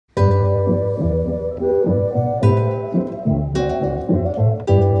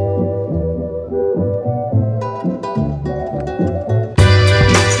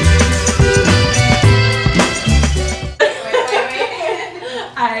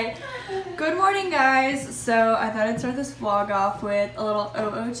Hi. Good morning, guys. So I thought I'd start this vlog off with a little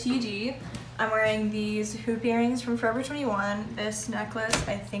OOTD. I'm wearing these hoop earrings from Forever 21. This necklace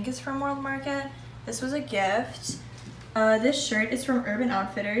I think is from World Market. This was a gift. This shirt is from Urban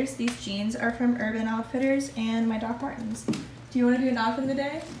Outfitters. These jeans are from Urban Outfitters, and my Doc Martens. Do you want to do an outfit of the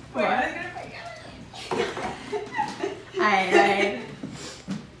day? Wait, I was gonna Hi.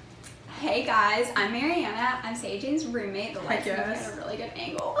 Hey guys, I'm Mariana. I'm Sadie's roommate. The lights are at a really good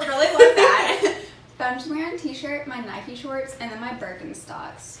angle. Really love that. But I'm just wearing a t-shirt, my Nike shorts, and then my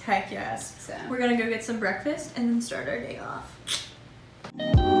Birkenstocks. Heck yes. So we're gonna go get some breakfast and then start our day off.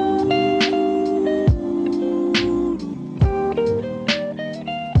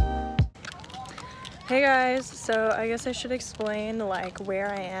 Hey guys, so I guess I should explain like where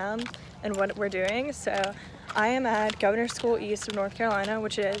I am and what we're doing. So I am at Governor School East of North Carolina,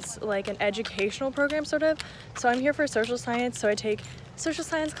 which is like an educational program sort of. So I'm here for social science, so I take social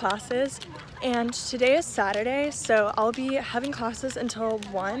science classes, and today is Saturday, so I'll be having classes until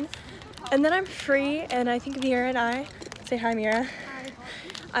 1, and then I'm free. And I think Mira and I, say hi Mira. Hi.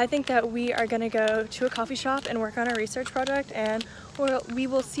 I think that we are gonna go to a coffee shop and work on a research project, and we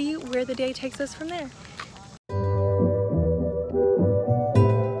will see where the day takes us from there.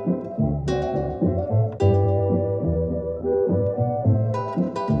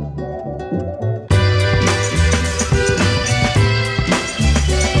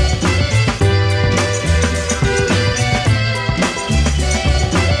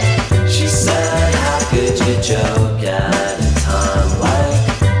 Joke at a time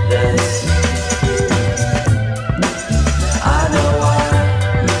like this. I know why,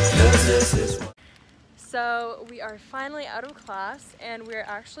 'cause this is. So we are finally out of class, and we're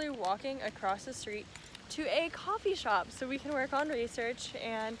actually walking across the street to a coffee shop so we can work on research.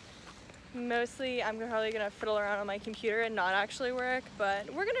 And mostly I'm probably gonna fiddle around on my computer and not actually work,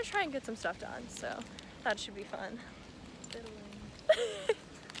 but we're gonna try and get some stuff done, so that should be fun.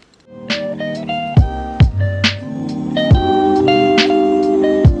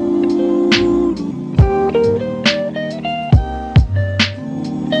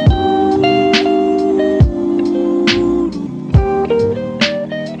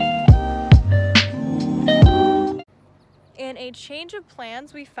 In a change of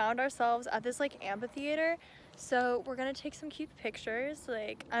plans, we found ourselves at this like amphitheater, so we're gonna take some cute pictures.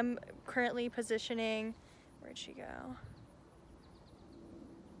 Like I'm currently positioning, where'd she go?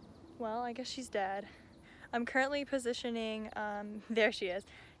 Well, I guess she's dead. I'm currently positioning, there she is.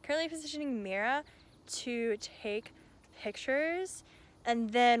 Currently positioning Mira to take pictures, and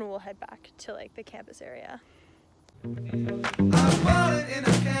then we'll head back to like the campus area. I bought it in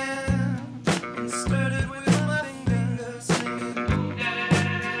a can and started with my fingers singing.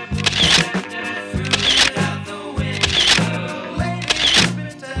 Threw it out the window. Ladies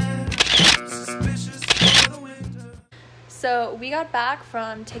been dead, suspicious for the winter. So we got back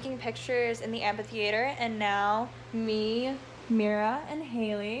from taking pictures in the amphitheater, and now me, Mira, and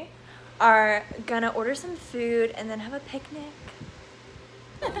Haley are gonna order some food and then have a picnic.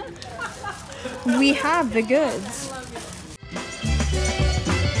 We have the goods.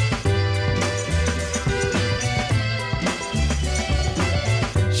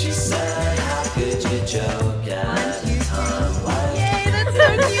 She said, how could you joke at a time like this? Yay, that's so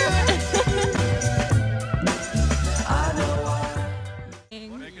cute! I know why.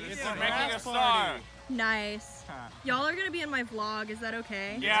 We're making a star. Nice. Y'all are gonna be in my vlog, is that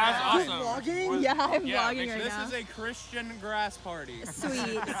okay? Yeah, that's awesome. Vlogging? Yeah, I'm vlogging right This now. is a Christian grass party. Sweet,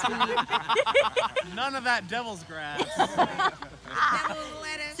 sweet. None of that devil's grass.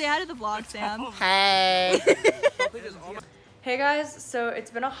 Say hi to the vlog, Sam. Hey. Hey guys, so it's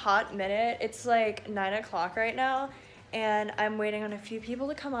been a hot minute. It's like 9 o'clock right now, and I'm waiting on a few people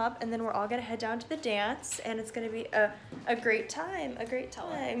to come up, and then we're all gonna head down to the dance, and it's gonna be a great time,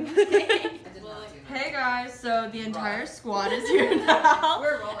 Hey guys, so the entire squad is here now,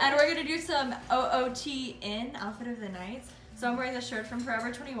 and we're gonna do some OOTN, outfit of the night. So I'm wearing the shirt from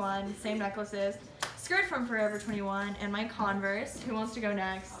Forever 21, same necklaces, skirt from Forever 21, and my Converse. Who wants to go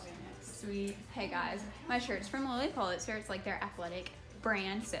next? Sweet. Hey guys, my shirt's from Lily Pulitzer. It's like their athletic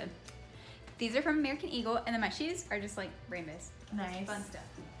brand. So these are from American Eagle, and then my shoes are just like rainbows. Nice. Fun stuff.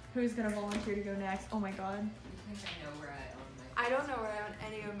 Who's gonna volunteer to go next? Oh my god. I don't know where I own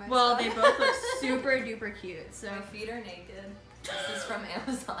any of my Well, stuff. they both look super duper cute. So My feet are naked. This is from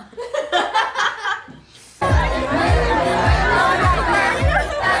Amazon.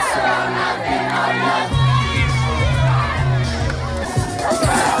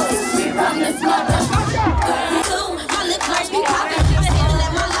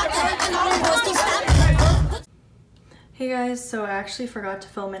 Hey guys, so I actually forgot to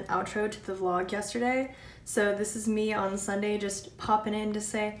film an outro to the vlog yesterday. So this is me on Sunday just popping in to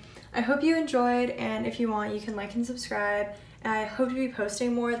say I hope you enjoyed, and if you want you can like and subscribe. And I hope to be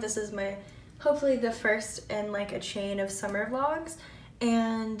posting more. This is my hopefully the first in like a chain of summer vlogs.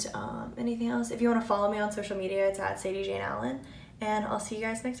 And anything else, if you want to follow me on social media, it's at sadiejaneallen, and I'll see you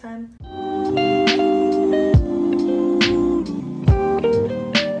guys next time.